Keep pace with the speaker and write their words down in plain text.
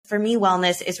for me,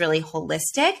 wellness is really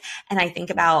holistic. And I think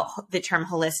about the term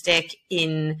holistic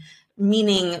in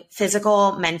meaning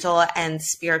physical, mental, and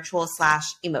spiritual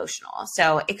 / emotional.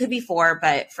 So it could be four,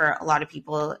 but for a lot of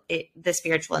people, the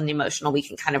spiritual and the emotional, we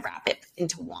can kind of wrap it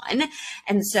into one.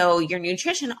 And so your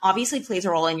nutrition obviously plays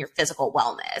a role in your physical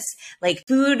wellness. Like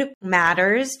food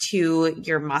matters to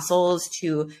your muscles,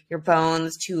 to your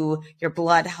bones, to your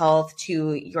blood health,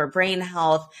 to your brain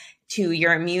health, to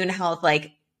your immune health.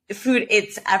 Like food,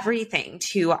 it's everything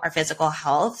to our physical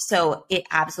health. So it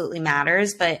absolutely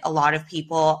matters. But a lot of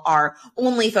people are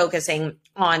only focusing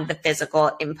on the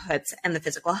physical inputs and the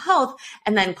physical health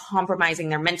and then compromising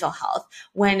their mental health.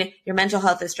 When your mental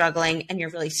health is struggling and you're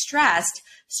really stressed,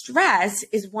 stress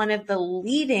is one of the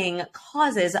leading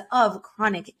causes of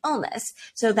chronic illness.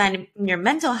 So then your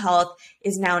mental health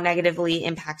is now negatively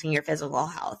impacting your physical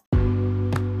health.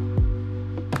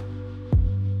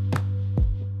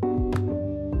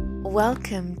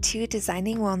 Welcome to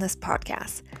Designing Wellness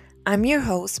Podcast. I'm your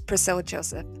host, Priscilla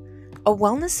Joseph, a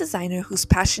wellness designer who's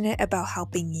passionate about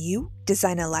helping you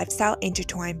design a lifestyle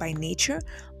intertwined by nature,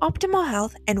 optimal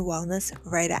health, and wellness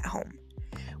right at home.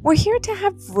 We're here to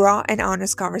have raw and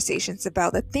honest conversations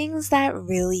about the things that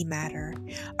really matter,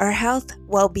 our health,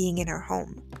 well-being in our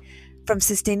home. From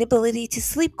sustainability to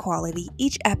sleep quality,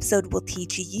 each episode will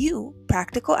teach you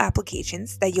practical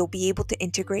applications that you'll be able to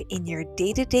integrate in your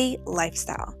day-to-day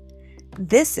lifestyle.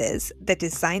 This is the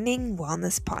Designing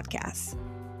Wellness Podcast.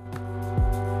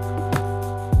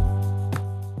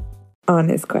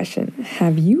 Honest question.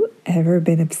 Have you ever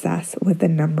been obsessed with the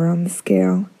number on the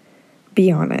scale? Be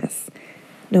honest.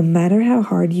 No matter how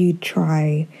hard you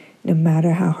try, no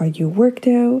matter how hard you worked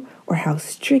out or how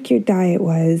strict your diet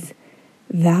was,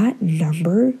 that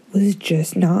number was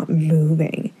just not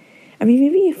moving. I mean,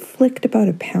 maybe it flicked about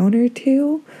a pound or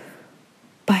two,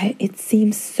 but it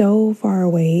seems so far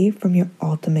away from your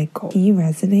ultimate goal. Can you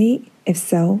resonate? If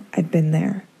so, I've been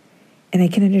there. And I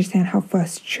can understand how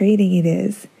frustrating it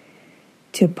is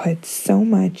to put so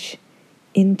much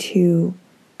into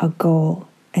a goal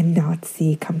and not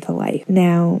see it come to life.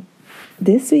 Now,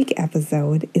 this week's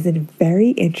episode is a very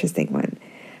interesting one.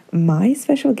 My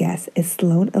special guest is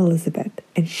Sloan Elizabeth,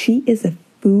 and she is a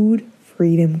food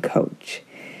freedom coach.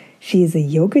 She is a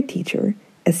yoga teacher,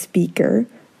 a speaker,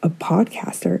 a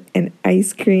podcaster, and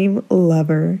ice cream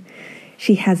lover.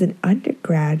 She has an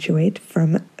undergraduate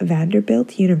from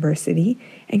Vanderbilt University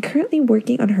and currently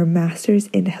working on her master's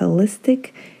in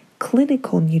holistic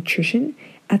clinical nutrition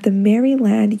at the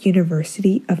Maryland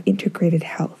University of Integrated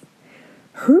Health.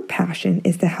 Her passion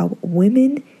is to help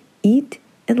women eat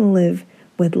and live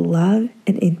with love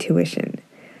and intuition.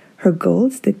 Her goal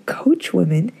is to coach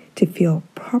women to feel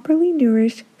properly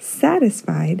nourished,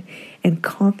 satisfied, and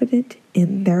confident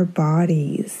in their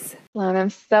bodies. Sloan, I'm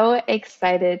so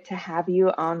excited to have you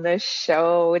on the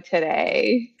show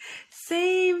today.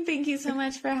 Same. Thank you so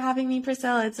much for having me,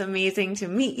 Priscilla. It's amazing to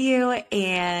meet you.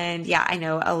 And yeah, I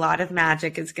know a lot of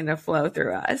magic is going to flow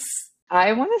through us.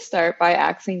 I want to start by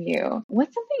asking you,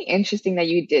 what's something interesting that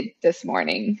you did this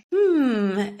morning?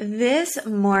 This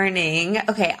morning,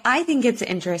 okay, I think it's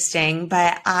interesting,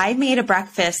 but I made a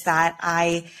breakfast that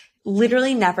I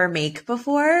literally never make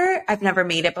before. I've never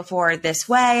made it before this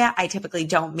way. I typically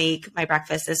don't make my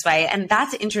breakfast this way. And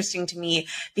that's interesting to me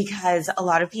because a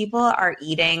lot of people are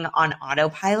eating on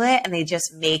autopilot and they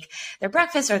just make their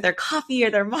breakfast or their coffee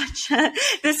or their matcha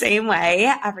the same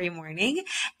way every morning.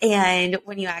 And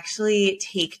when you actually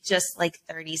take just like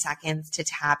 30 seconds to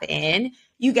tap in,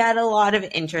 you get a lot of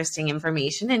interesting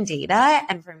information and data.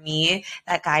 And for me,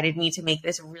 that guided me to make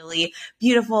this really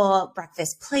beautiful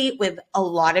breakfast plate with a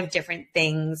lot of different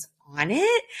things on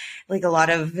it, like a lot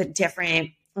of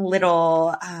different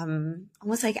little,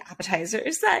 almost like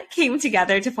appetizers that came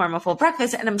together to form a full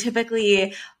breakfast. And I'm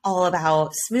typically all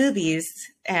about smoothies,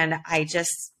 and I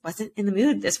just wasn't in the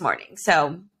mood this morning.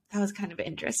 So that was kind of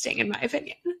interesting in my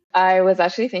opinion. I was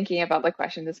actually thinking about the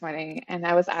question this morning, and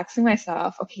I was asking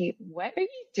myself, okay, what are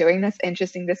you doing that's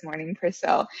interesting this morning,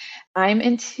 Priscilla? I'm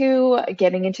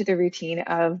getting into the routine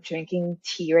of drinking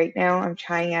tea right now. I'm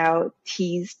trying out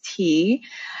Tea's tea.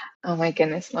 Oh my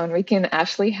goodness, Sloan, we can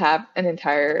actually have an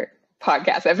entire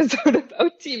podcast episode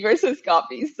about tea versus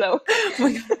coffee. So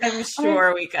I'm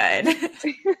sure we could.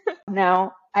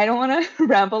 Now, I don't want to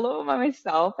ramble over by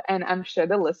myself, and I'm sure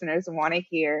the listeners want to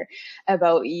hear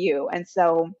about you. And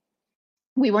so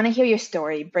we want to hear your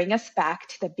story. Bring us back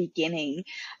to the beginning.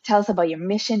 Tell us about your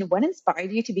mission. What inspired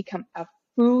you to become a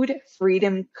food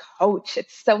freedom coach?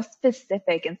 It's so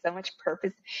specific and so much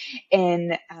purpose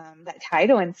in that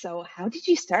title. And so how did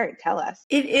you start? Tell us.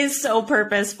 It is so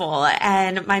purposeful.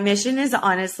 And my mission is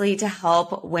honestly to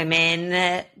help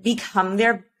women become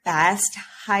their best,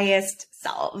 highest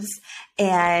selves.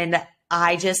 And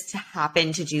I just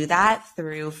happened to do that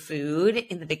through food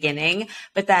in the beginning.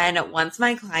 But then once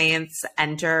my clients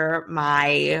enter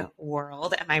my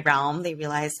world and my realm, they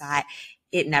realize that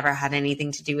it never had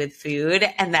anything to do with food.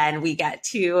 And then we get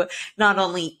to not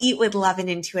only eat with love and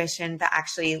intuition, but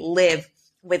actually live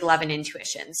with love and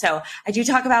intuition. So I do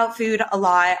talk about food a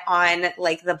lot on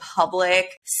like the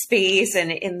public space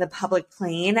and in the public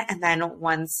plane. And then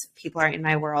once people are in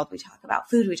my world, we talk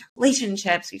about food, we talk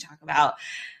relationships, we talk about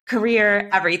career,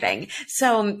 everything.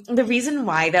 So the reason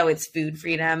why though it's food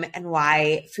freedom and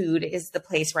why food is the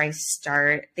place where I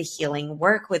start the healing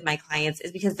work with my clients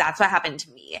is because that's what happened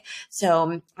to me.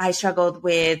 So I struggled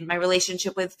with my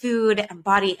relationship with food and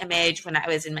body image when I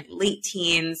was in my late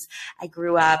teens. I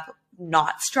grew up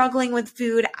not struggling with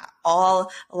food at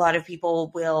all. A lot of people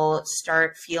will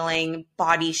start feeling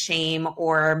body shame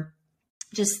or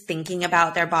just thinking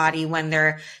about their body when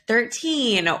they're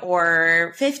 13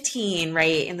 or 15,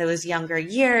 right? In those younger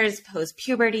years, post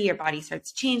puberty, your body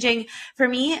starts changing. For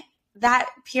me, that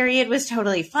period was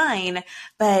totally fine.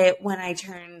 But when I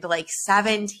turned like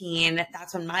 17,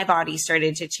 that's when my body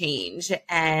started to change.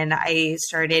 And I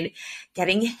started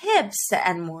getting hips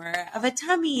and more of a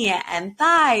tummy and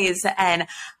thighs. And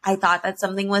I thought that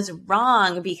something was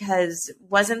wrong because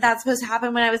wasn't that supposed to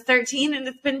happen when I was 13? And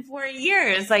it's been 4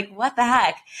 years. Like, what the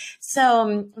heck?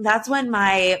 So that's when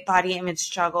my body image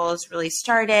struggles really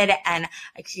started. And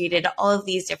I created all of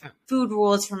these different food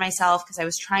rules for myself because I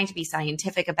was trying to be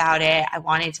scientific about it. I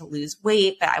wanted to lose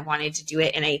weight, but I wanted to do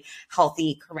it in a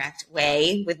healthy, correct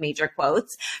way with major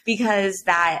quotes, because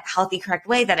that healthy, correct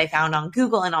way that I found on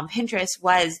Google and on Pinterest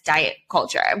was diet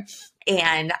culture.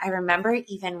 And I remember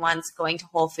even once going to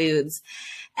Whole Foods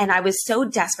and I was so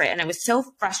desperate and I was so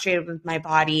frustrated with my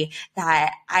body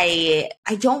that I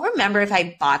don't remember if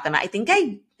I bought them. I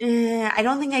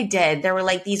don't think I did. There were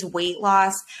like these weight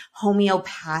loss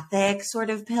homeopathic sort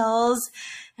of pills.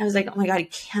 I was like, oh my God, I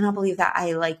cannot believe that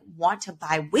I like want to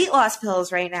buy weight loss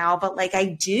pills right now, but like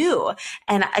I do.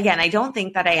 And again, I don't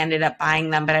think that I ended up buying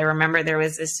them, but I remember there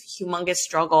was this humongous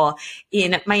struggle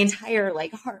in my entire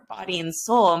like heart, body, and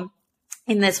soul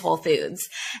in this Whole Foods.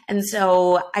 And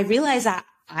so I realized that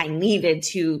I needed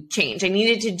to change. I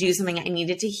needed to do something. I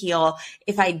needed to heal.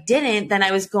 If I didn't, then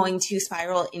I was going to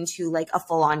spiral into like a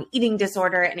full-on eating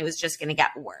disorder and it was just going to get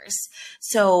worse.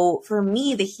 So for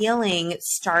me, the healing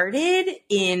started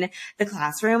in the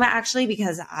classroom actually,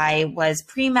 because I was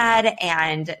pre-med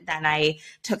and then I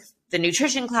took the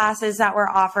nutrition classes that were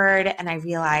offered and I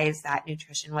realized that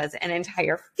nutrition was an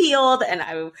entire field and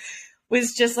I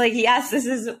was just like, yes, this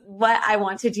is what I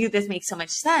want to do. This makes so much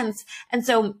sense. And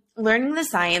so learning the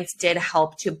science did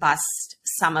help to bust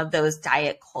some of those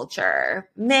diet culture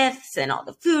myths and all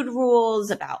the food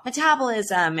rules about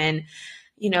metabolism and,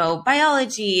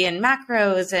 biology and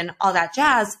macros and all that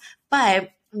jazz. But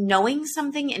knowing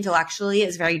something intellectually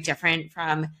is very different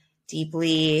from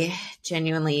deeply,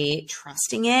 genuinely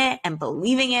trusting it and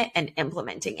believing it and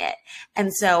implementing it.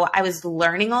 And so I was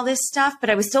learning all this stuff, but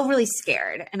I was still really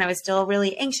scared and I was still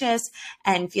really anxious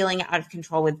and feeling out of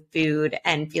control with food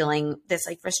and feeling this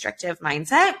like restrictive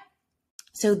mindset.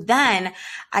 So then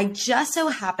I just so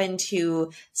happened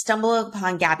to stumble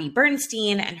upon Gabby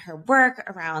Bernstein and her work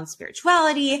around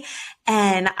spirituality.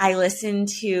 And I listened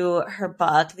to her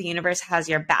book, The Universe Has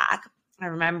Your Back. I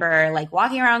remember like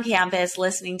walking around campus,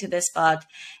 listening to this book,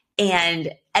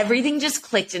 and everything just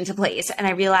clicked into place. And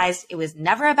I realized it was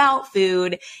never about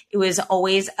food. It was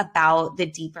always about the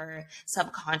deeper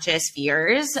subconscious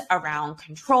fears around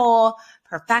control,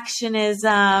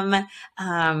 perfectionism,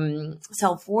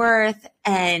 self-worth,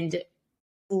 and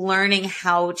learning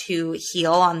how to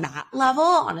heal on that level,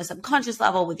 on a subconscious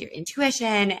level with your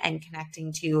intuition and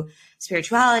connecting to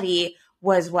spirituality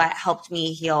was what helped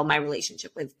me heal my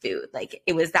relationship with food. Like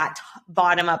it was that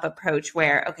bottom up approach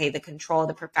where, okay, the control,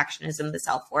 the perfectionism, the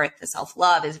self-worth, the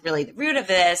self-love is really the root of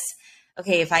this.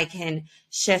 Okay, if I can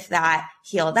shift that,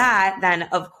 heal that, then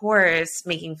of course,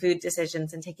 making food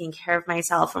decisions and taking care of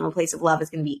myself from a place of love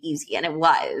is going to be easy. And it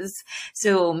was.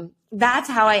 So that's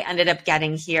how I ended up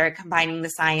getting here, combining the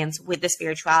science with the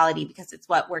spirituality because it's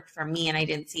what worked for me. And I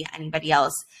didn't see anybody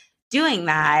else doing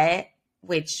that,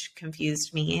 which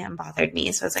confused me and bothered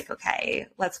me. So I was like, okay,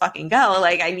 let's fucking go.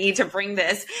 Like I need to bring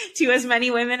this to as many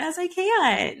women as I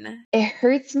can. It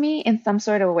hurts me in some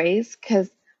sort of ways because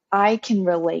I can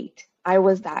relate. I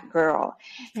was that girl.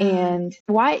 Yeah. And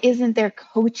why isn't there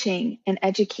coaching and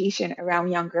education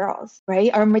around young girls,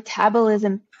 right? Our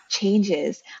metabolism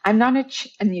changes. I'm not a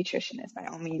nutritionist by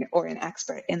all means or an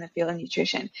expert in the field of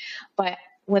nutrition, but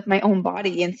with my own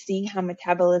body and seeing how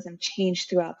metabolism changed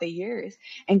throughout the years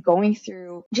and going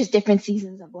through just different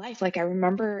seasons of life. Like I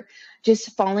remember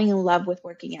just falling in love with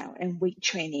working out and weight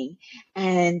training,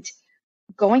 and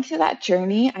going through that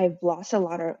journey, I've lost a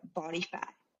lot of body fat.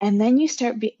 And then I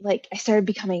started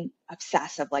becoming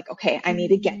obsessive, like, okay, I need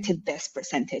to get to this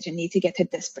percentage. I need to get to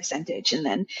this percentage. And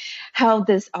then how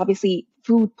this obviously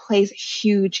food plays a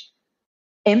huge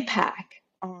impact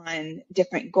on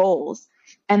different goals,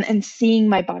 and seeing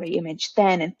my body image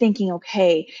then and thinking,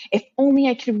 okay, if only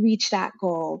I could reach that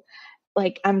goal,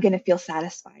 like I'm going to feel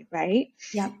satisfied, right?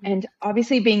 Yeah. And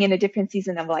obviously being in a different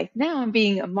season of life now, I'm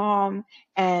being a mom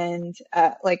and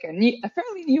like a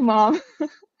fairly new mom,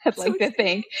 I'd like to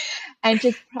think, and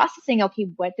just processing, okay,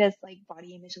 what does like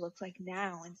body image look like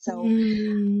now? And so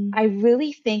I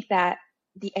really think that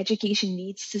the education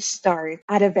needs to start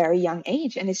at a very young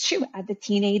age. And it's true, at the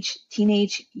teenage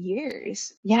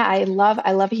years. Yeah, I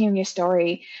love hearing your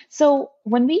story. So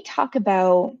when we talk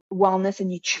about wellness and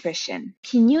nutrition,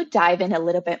 can you dive in a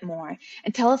little bit more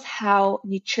and tell us how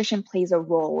nutrition plays a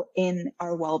role in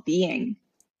our well-being?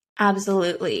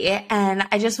 Absolutely. And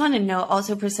I just want to note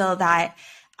also, Priscilla, that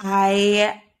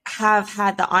I have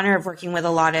had the honor of working with a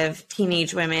lot of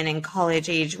teenage women and college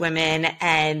age women.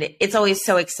 And it's always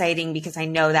so exciting because I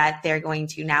know that they're going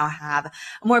to now have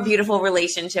a more beautiful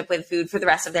relationship with food for the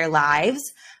rest of their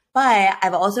lives. But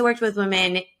I've also worked with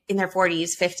women in their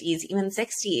 40s, 50s, even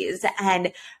 60s.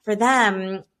 And for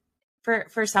them,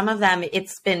 for some of them,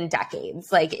 it's been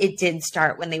decades. Like it did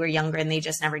start when they were younger and they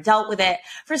just never dealt with it.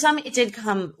 For some, it did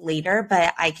come later,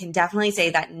 but I can definitely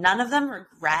say that none of them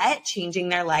regret changing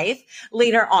their life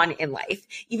later on in life.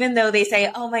 Even though they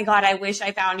say, oh my God, I wish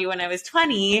I found you when I was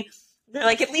 20. They're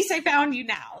like, at least I found you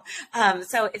now.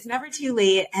 So it's never too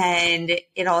late. And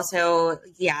it also,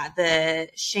 the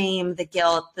shame, the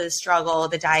guilt, the struggle,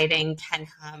 the dieting can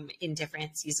come in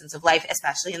different seasons of life,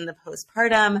 especially in the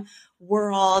postpartum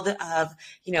world of,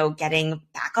 getting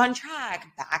back on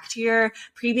track, back to your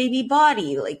pre-baby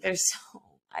body. Like there's so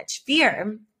much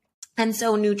fear. And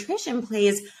so nutrition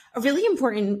plays a really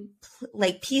important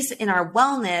piece in our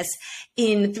wellness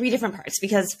in three different parts,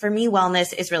 because for me,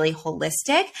 wellness is really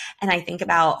holistic. And I think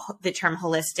about the term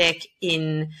holistic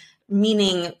in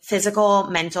meaning physical,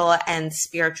 mental, and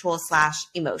spiritual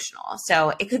 / emotional.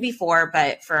 So it could be four,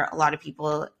 but for a lot of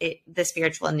people, the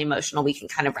spiritual and the emotional, we can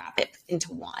kind of wrap it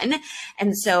into one.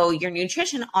 And so your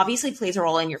nutrition obviously plays a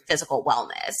role in your physical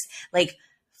wellness. Like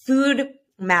food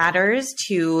matters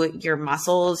to your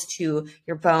muscles, to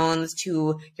your bones,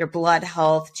 to your blood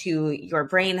health, to your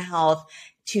brain health,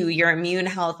 to your immune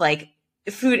health. Like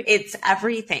food, it's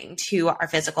everything to our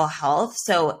physical health.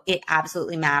 So it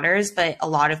absolutely matters. But a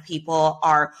lot of people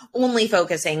are only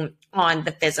focusing on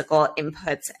the physical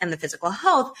inputs and the physical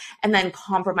health and then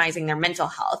compromising their mental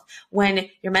health. When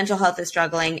your mental health is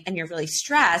struggling and you're really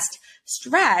stressed,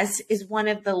 stress is one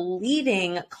of the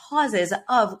leading causes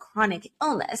of chronic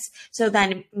illness. So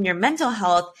then your mental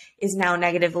health is now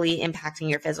negatively impacting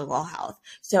your physical health.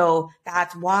 So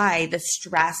that's why the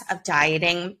stress of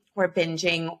dieting or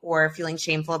binging or feeling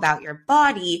shameful about your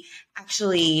body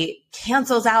actually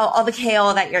cancels out all the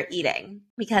kale that you're eating,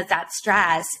 because that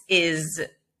stress is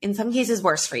in some cases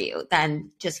worse for you than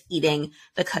just eating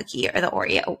the cookie or the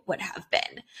Oreo would have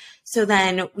been. So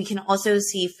then we can also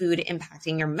see food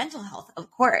impacting your mental health,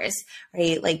 of course,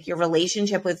 right? Like your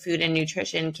relationship with food and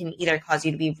nutrition can either cause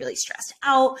you to be really stressed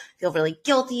out, feel really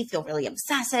guilty, feel really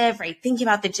obsessive, right? Thinking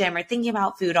about the gym or thinking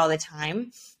about food all the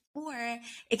time. Or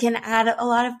it can add a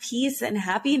lot of peace and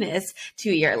happiness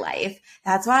to your life.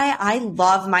 That's why I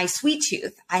love my sweet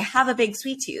tooth. I have a big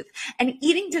sweet tooth, and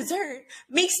eating dessert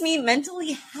makes me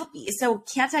mentally happy. So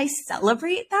can't I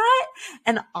celebrate that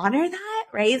and honor that,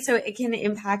 right? So it can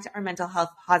impact our mental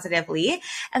health positively.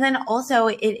 And then also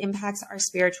it impacts our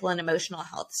spiritual and emotional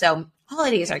health. So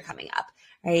holidays are coming up,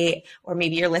 right? Or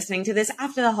maybe you're listening to this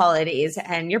after the holidays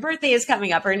and your birthday is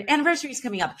coming up or an anniversary is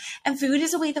coming up. And food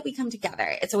is a way that we come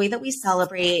together. It's a way that we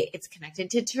celebrate. It's connected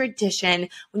to tradition.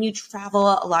 When you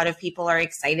travel, a lot of people are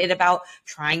excited about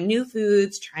trying new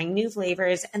foods, trying new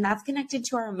flavors, and that's connected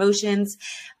to our emotions,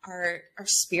 our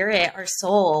spirit, our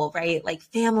soul, right? Like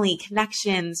family,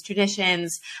 connections,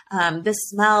 traditions. The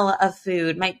smell of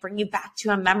food might bring you back to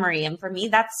a memory. And for me,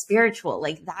 that's spiritual.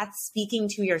 Like that's speaking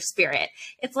to your spirit.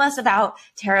 It's less about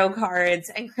tarot cards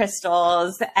and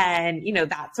crystals and,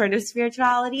 that sort of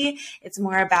spirituality. It's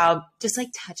more about just like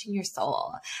touching your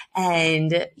soul.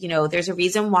 And, there's a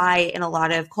reason why in a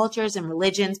lot of cultures and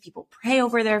religions, people pray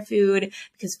over their food,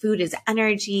 because food is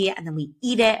energy, and then we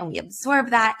eat it and we absorb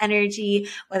that energy,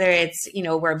 whether it's,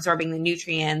 we're absorbing the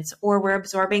nutrients or we're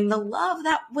absorbing the love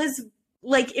that was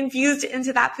like infused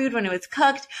into that food when it was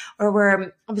cooked, or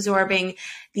we're absorbing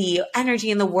the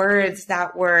energy and the words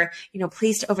that were,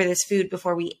 placed over this food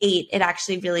before we ate. It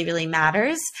actually really, really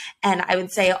matters. And I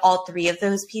would say all three of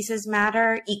those pieces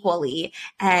matter equally.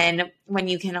 And when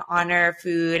you can honor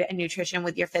food and nutrition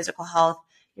with your physical health,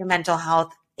 your mental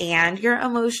health, and your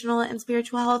emotional and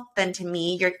spiritual health, then to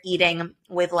me, you're eating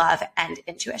with love and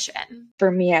intuition. For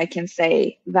me, I can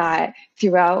say that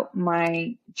throughout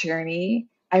my journey,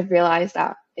 I've realized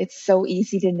that it's so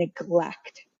easy to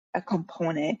neglect a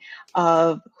component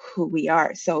of who we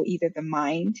are. So either the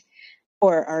mind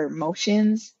or our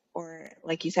emotions, or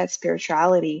like you said,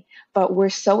 spirituality, but we're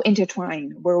so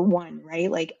intertwined. We're one, right?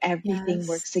 Like everything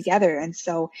works together. And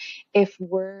so if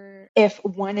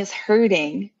one is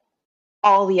hurting,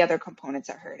 all the other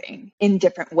components are hurting in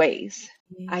different ways.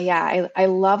 I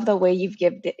love the way you've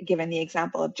given the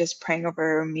example of just praying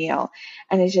over a meal.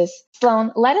 And it's just,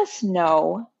 Sloan, let us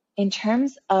know in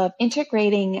terms of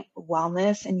integrating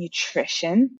wellness and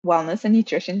nutrition,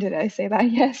 did I say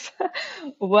that? Yes.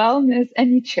 Wellness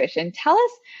and nutrition. Tell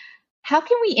us, how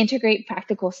can we integrate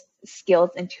practical skills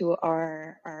into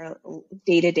our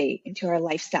day-to-day, into our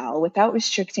lifestyle without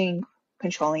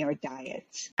controlling our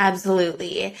diets?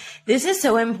 Absolutely. This is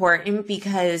so important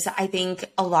because I think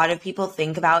a lot of people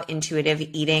think about intuitive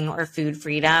eating or food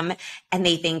freedom, and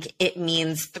they think it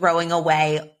means throwing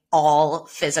away all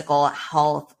physical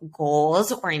health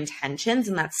goals or intentions,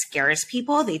 and that scares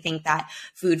people. They think that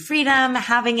food freedom,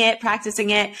 having it, practicing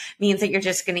it, means that you're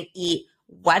just going to eat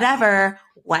whatever,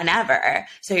 whenever.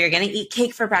 So you're going to eat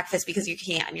cake for breakfast because you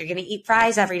can. You're going to eat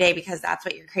fries every day because that's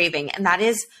what you're craving. And that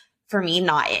is, for me,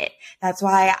 not it. That's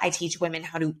why I teach women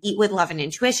how to eat with love and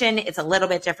intuition. It's a little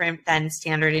bit different than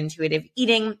standard intuitive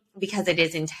eating because it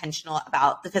is intentional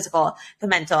about the physical, the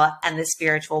mental, and the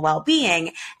spiritual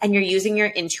well-being. And you're using your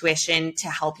intuition to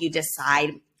help you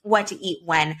decide what to eat,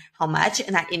 when, how much.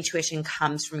 And that intuition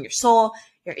comes from your soul.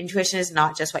 Your intuition is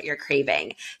not just what you're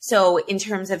craving. So in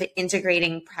terms of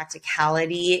integrating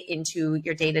practicality into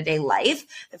your day-to-day life,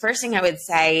 the first thing I would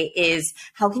say is,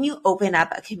 how can you open up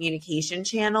a communication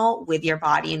channel with your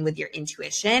body and with your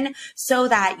intuition so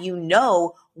that you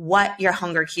know what your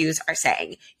hunger cues are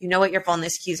saying? You know what your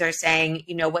fullness cues are saying.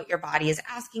 You know what your body is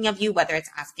asking of you, whether it's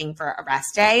asking for a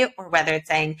rest day or whether it's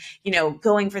saying,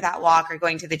 going for that walk or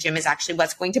going to the gym is actually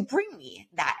what's going to bring me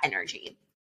that energy.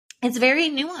 It's very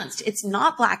nuanced. It's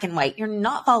not black and white. You're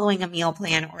not following a meal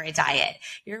plan or a diet.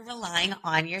 You're relying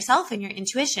on yourself and your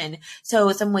intuition.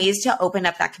 So some ways to open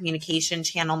up that communication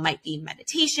channel might be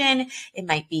meditation. It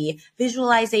might be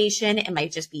visualization. It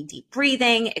might just be deep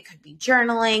breathing. It could be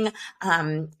journaling.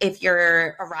 If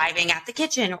you're arriving at the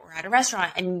kitchen or at a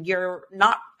restaurant and you're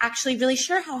not actually really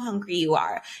sure how hungry you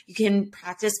are, you can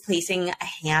practice placing a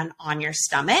hand on your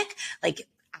stomach, like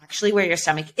actually where your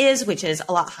stomach is, which is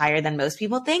a lot higher than most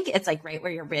people think. It's like right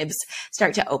where your ribs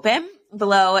start to open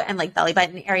below, and like belly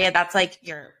button area, that's like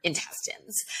your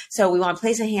intestines. So we want to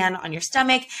place a hand on your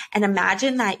stomach and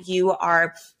imagine that you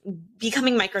are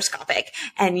becoming microscopic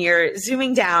and you're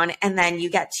zooming down, and then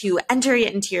you get to enter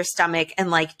it into your stomach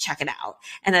and like check it out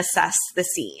and assess the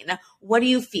scene. What do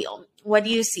you feel? What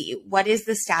do you see? What is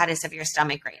the status of your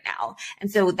stomach right now? And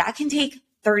so that can take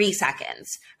 30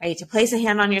 seconds, right? To place a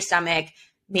hand on your stomach,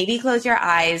 maybe close your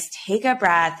eyes, take a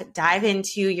breath, dive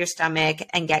into your stomach,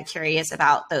 and get curious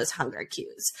about those hunger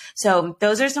cues. So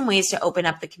those are some ways to open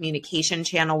up the communication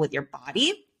channel with your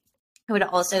body. I would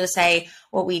also say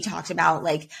what we talked about,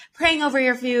 like praying over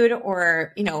your food,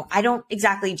 or, I don't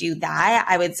exactly do that.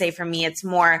 I would say for me, it's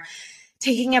more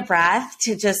taking a breath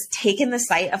to just take in the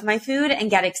sight of my food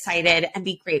and get excited and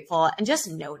be grateful and just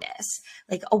notice.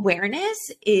 Like awareness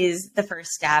is the first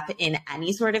step in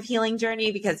any sort of healing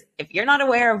journey, because if you're not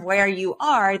aware of where you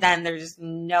are, then there's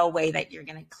no way that you're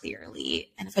going to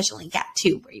clearly and efficiently get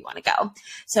to where you want to go.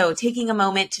 So taking a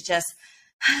moment to just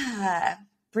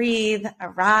breathe,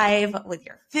 arrive with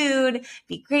your food,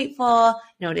 be grateful,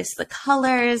 notice the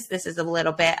colors. This is a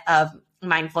little bit of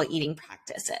mindful eating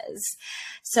practices.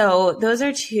 So those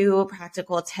are two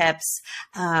practical tips.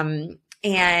 And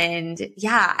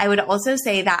yeah, I would also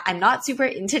say that I'm not super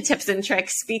into tips and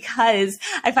tricks because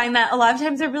I find that a lot of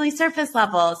times they're really surface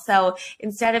level. So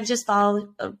instead of just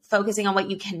focusing on what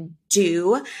you can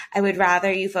do, I would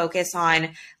rather you focus on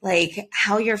like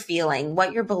how you're feeling,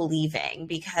 what you're believing,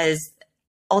 because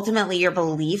ultimately your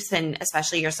beliefs, and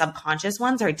especially your subconscious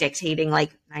ones, are dictating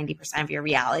like 90% of your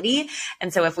reality.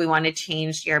 And so if we want to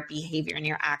change your behavior and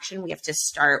your action, we have to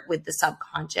start with the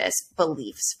subconscious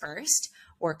beliefs first,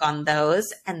 work on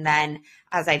those. And then,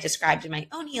 as I described in my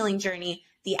own healing journey,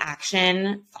 the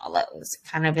action follows.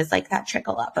 Kind of is like that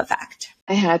trickle up effect.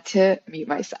 I had to mute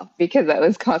myself because I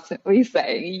was constantly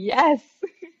saying, yes,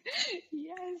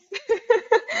 yes.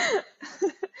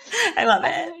 I love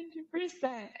it.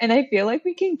 100%. And I feel like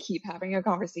we can keep having a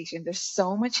conversation. There's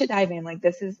so much to dive in. Like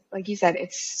this is, like you said,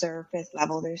 it's surface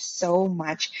level. There's so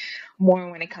much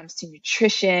more when it comes to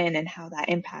nutrition and how that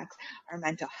impacts our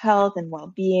mental health and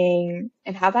well-being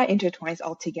and how that intertwines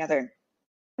all together.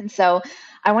 And so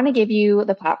I want to give you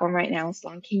the platform right now.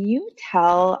 Sloan, can you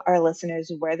tell our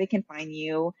listeners where they can find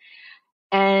you?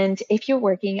 And if you're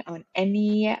working on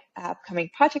any upcoming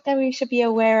project that we should be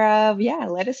aware of, yeah,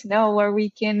 let us know where we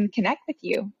can connect with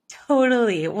you.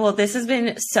 Totally. Well, this has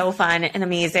been so fun and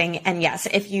amazing. And yes,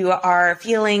 if you are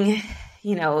feeling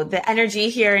the energy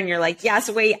here and you're like, yes,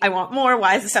 wait, I want more.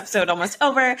 Why is this episode almost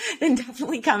over? Then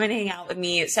definitely come and hang out with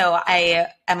me. So I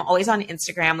am always on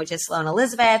Instagram, which is Sloan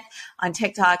Elizabeth. On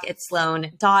TikTok, it's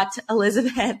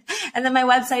Sloan.Elizabeth. And then my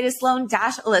website is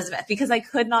Sloan-Elizabeth because I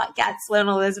could not get Sloan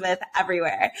Elizabeth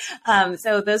everywhere.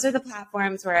 So those are the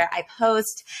platforms where I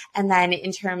post. And then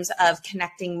in terms of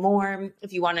connecting more,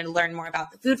 if you want to learn more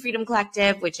about the Food Freedom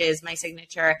Collective, which is my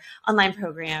signature online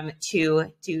program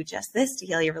to do just this, to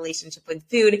heal your relationship with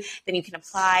food, then you can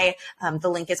apply. The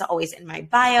link is always in my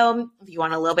bio. If you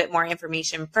want a little bit more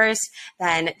information first,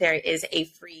 then there is a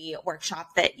free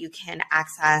workshop that you can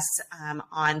access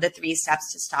on the 3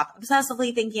 steps to stop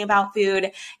obsessively thinking about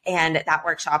food. And that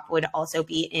workshop would also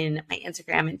be in my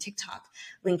Instagram and TikTok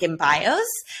link in bios.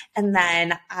 And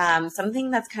then something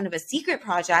that's kind of a secret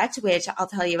project, which I'll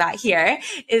tell you about here,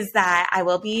 is that I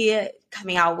will be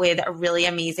coming out with a really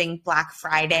amazing Black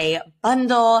Friday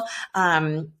bundle.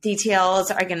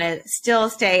 Details are going to still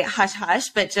stay hush hush,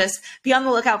 but just be on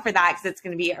the lookout for that because it's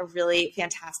going to be a really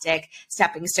fantastic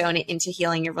stepping stone into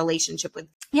healing your relationship with.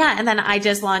 Yeah. And then I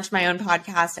just launched my own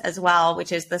podcast as well,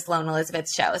 which is the Sloan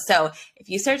Elizabeth Show. So if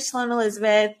you search Sloan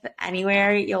Elizabeth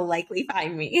anywhere, you'll likely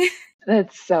find me.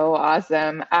 That's so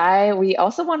awesome. We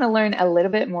also want to learn a little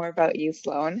bit more about you,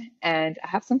 Sloan, and I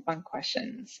have some fun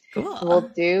questions. Cool. So we'll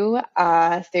do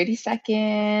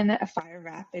 30-second fire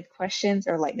rapid questions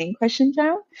or lightning questions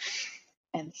now.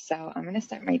 And so I'm going to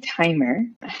start my timer.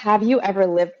 Have you ever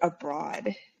lived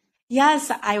abroad?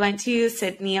 Yes, I went to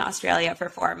Sydney, Australia for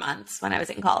 4 months when I was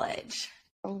in college.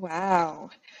 Oh, wow.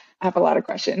 I have a lot of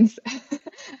questions.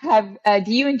 Do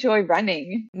you enjoy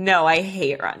running? No, I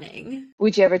hate running.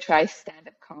 Would you ever try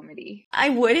stand-up comedy? I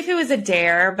would if it was a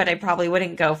dare, but I probably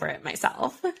wouldn't go for it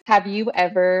myself. Have you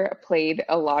ever played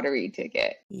a lottery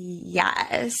ticket?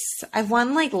 Yes. I've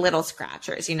won like little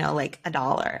scratchers, like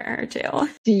 $1 or $2.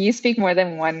 Do you speak more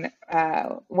than one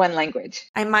language?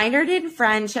 I minored in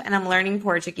French and I'm learning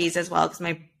Portuguese as well because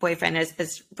my boyfriend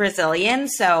is Brazilian.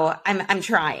 So I'm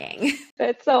trying.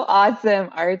 That's so awesome.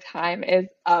 Our time is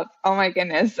up. Oh my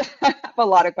goodness. I have a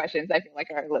lot of questions. I feel like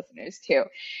our listeners too.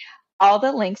 All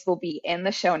the links will be in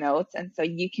the show notes. And so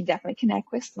you can definitely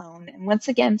connect with Sloan. And once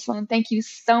again, Sloan, thank you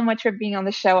so much for being on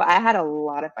the show. I had a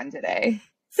lot of fun today.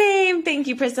 Same. Thank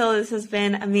you, Priscilla. This has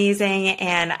been amazing.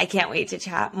 And I can't wait to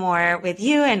chat more with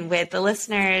you and with the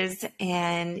listeners.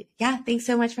 And yeah, thanks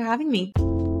so much for having me.